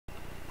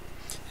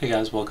Hey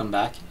guys, welcome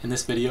back. In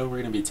this video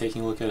we're going to be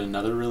taking a look at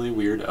another really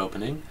weird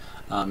opening.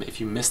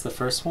 If you missed the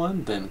first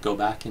one, then go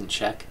back and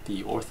check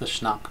the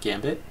Orthoschnapp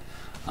Gambit.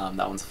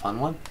 That one's a fun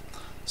one.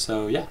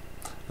 So yeah,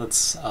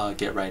 let's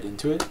get right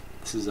into it.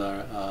 This is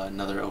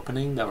another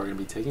opening that we're going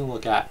to be taking a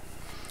look at.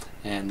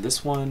 And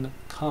this one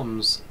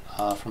comes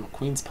from a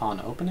Queen's Pawn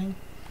opening.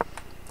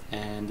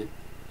 And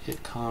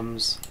it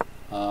comes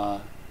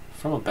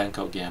from a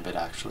Benko Gambit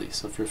actually.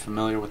 So if you're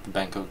familiar with the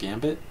Benko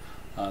Gambit,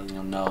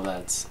 you'll know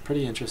that's a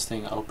pretty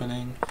interesting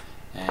opening,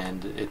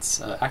 and it's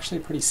actually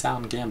a pretty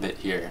sound gambit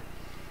here.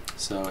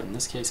 So in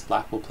this case,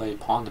 black will play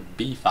pawn to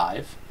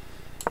b5,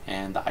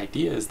 and the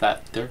idea is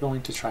that they're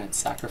going to try and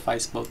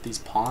sacrifice both these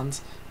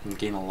pawns and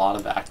gain a lot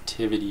of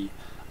activity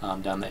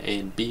down the A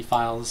and B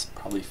files,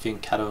 probably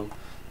fianchetto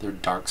their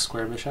dark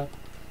square bishop.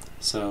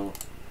 So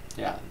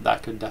yeah,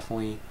 that could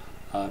definitely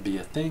be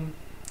a thing.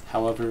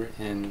 However,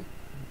 in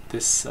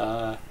this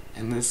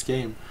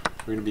game,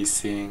 we're going to be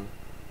seeing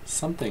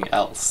something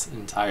else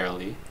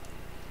entirely.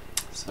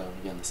 So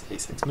again, this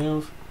a6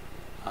 move,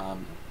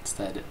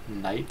 instead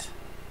knight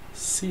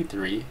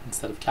c3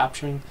 instead of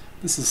capturing.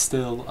 This is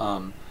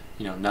still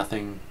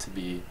nothing to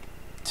be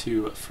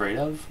too afraid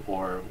of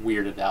or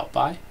weirded out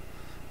by.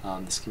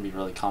 This can be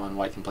really common.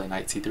 White can play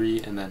knight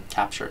c3 and then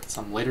capture at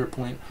some later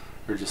point,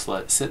 or just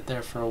let it sit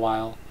there for a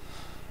while.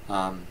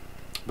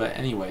 But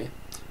anyway,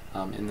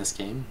 in this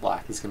game,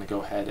 black is going to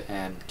go ahead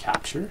and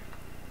capture,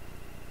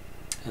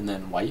 and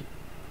then white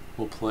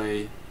will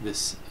play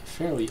this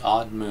fairly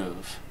odd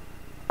move.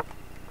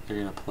 They're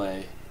going to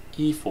play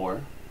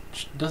e4,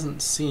 which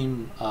doesn't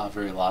seem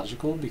very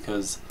logical,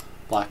 because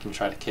black can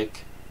try to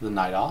kick the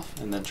knight off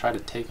and then try to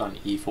take on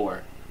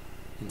e4.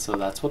 And so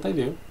that's what they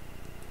do.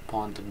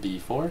 Pawn to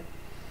b4.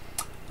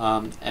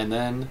 And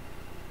then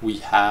we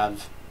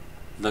have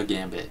the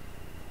gambit.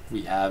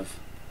 We have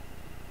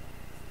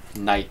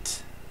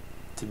knight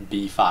to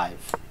b5.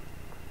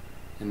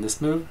 In this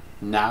move,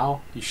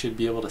 now you should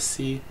be able to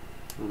see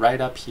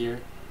right up here,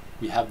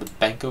 we have the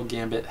Benko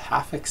Gambit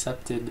half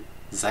accepted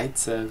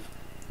Zaitsev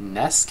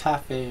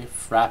Nescafe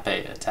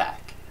Frappe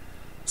attack.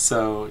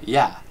 So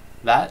yeah,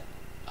 that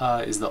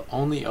is the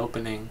only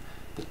opening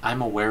that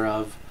I'm aware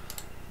of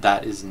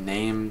that is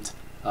named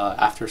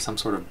after some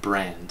sort of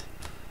brand.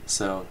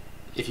 So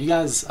if you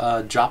guys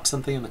drop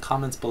something in the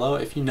comments below,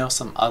 if you know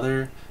some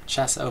other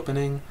chess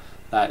opening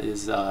that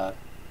is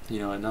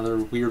another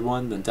weird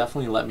one, then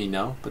definitely let me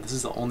know. But this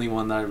is the only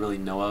one that I really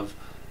know of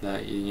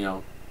that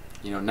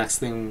next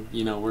thing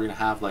we're gonna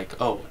have, like,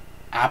 oh,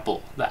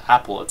 Apple, the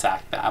Apple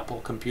attack, the Apple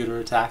computer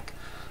attack.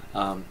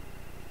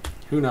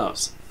 Who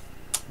knows?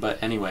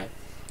 But anyway,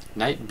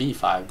 knight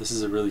b5. This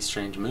is a really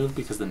strange move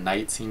because the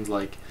knight seems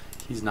like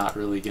he's not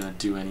really gonna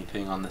do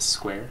anything on this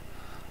square,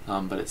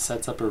 but it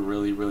sets up a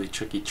really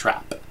tricky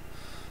trap.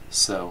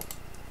 So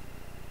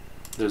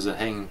there's a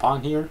hanging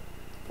pawn here.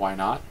 Why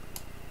not?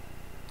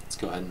 Let's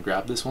go ahead and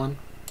grab this one.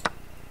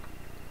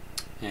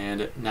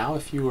 And now,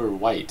 if you were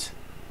white,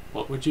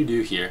 what would you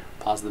do here?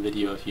 Pause the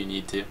video if you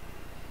need to.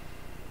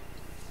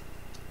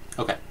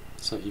 Okay,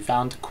 so if you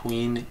found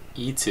queen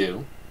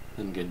e2,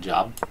 then good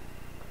job.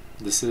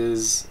 This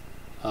is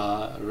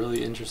a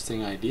really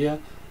interesting idea,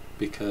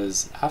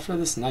 because after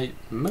this knight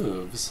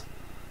moves,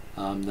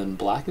 then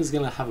black is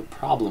going to have a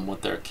problem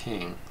with their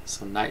king.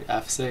 So knight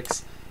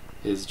f6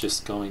 is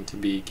just going to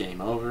be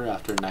game over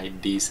after knight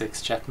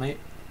d6 checkmate.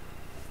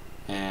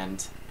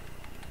 And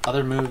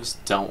other moves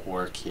don't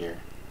work here.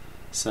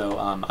 So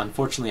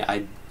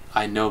unfortunately,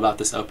 I know about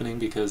this opening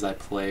because I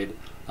played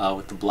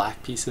with the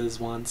black pieces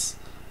once,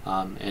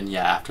 and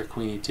yeah, after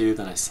queen e2,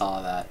 then I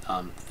saw that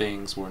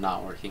things were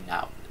not working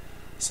out.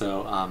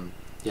 So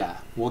yeah,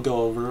 we'll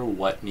go over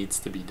what needs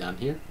to be done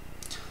here.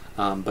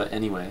 But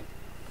anyway,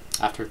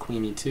 after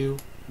queen e2,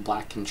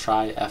 black can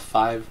try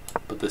f5,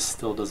 but this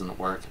still doesn't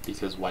work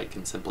because white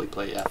can simply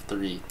play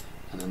f3,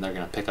 and then they're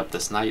going to pick up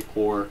this knight,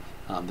 or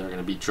they're going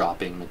to be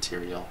dropping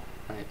material,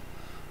 right?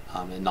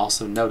 And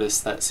also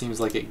notice that it seems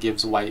like it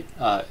gives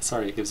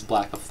it gives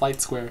black a flight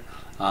square,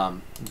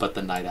 but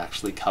the knight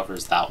actually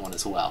covers that one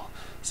as well.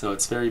 So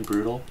it's very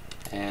brutal,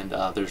 and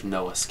there's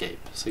no escape.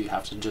 So you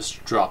have to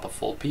just drop a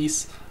full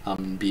piece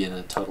and be in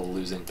a total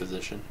losing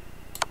position.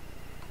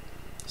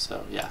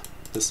 So yeah,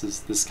 this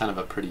is kind of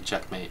a pretty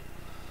checkmate.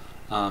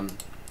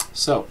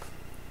 So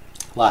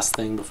last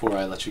thing before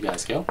I let you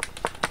guys go,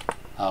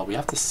 we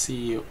have to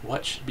see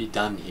what should be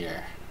done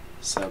here.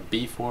 So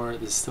b4,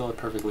 this is still a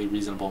perfectly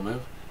reasonable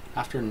move.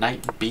 After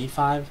knight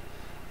b5,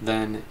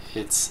 then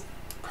it's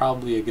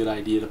probably a good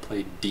idea to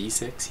play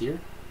d6 here,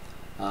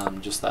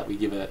 just that we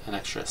give it an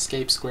extra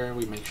escape square.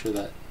 We make sure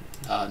that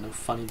no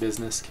funny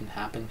business can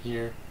happen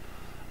here.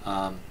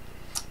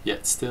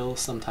 Yet still,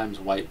 sometimes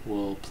white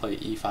will play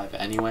e5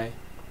 anyway,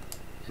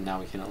 and now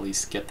we can at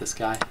least get this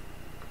guy.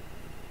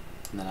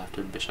 And then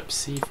after bishop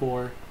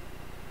c4,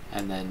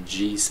 and then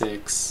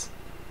g6,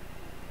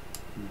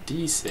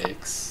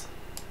 d6,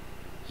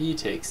 e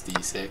takes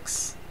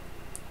d6,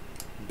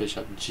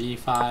 bishop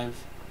g5,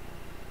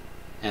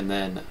 and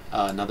then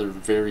another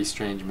very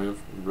strange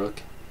move,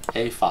 rook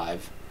a5,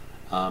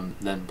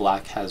 then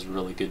black has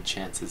really good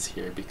chances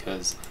here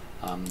because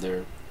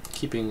they're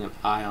keeping an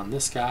eye on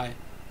this guy.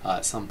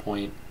 At some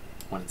point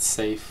when it's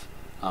safe,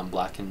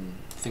 black can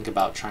think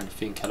about trying to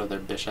fianchetto their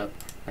bishop.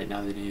 Right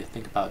now they need to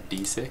think about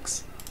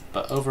d6,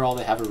 but overall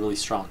they have a really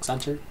strong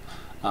center.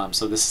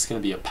 So this is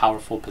going to be a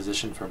powerful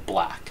position for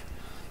black.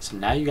 So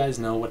now you guys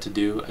know what to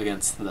do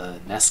against the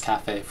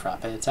Nescafe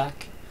Frappe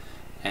attack.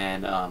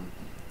 And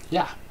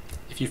yeah,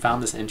 if you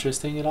found this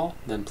interesting at all,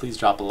 then please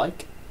drop a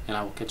like, and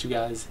I will catch you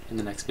guys in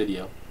the next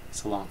video.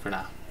 So long for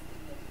now.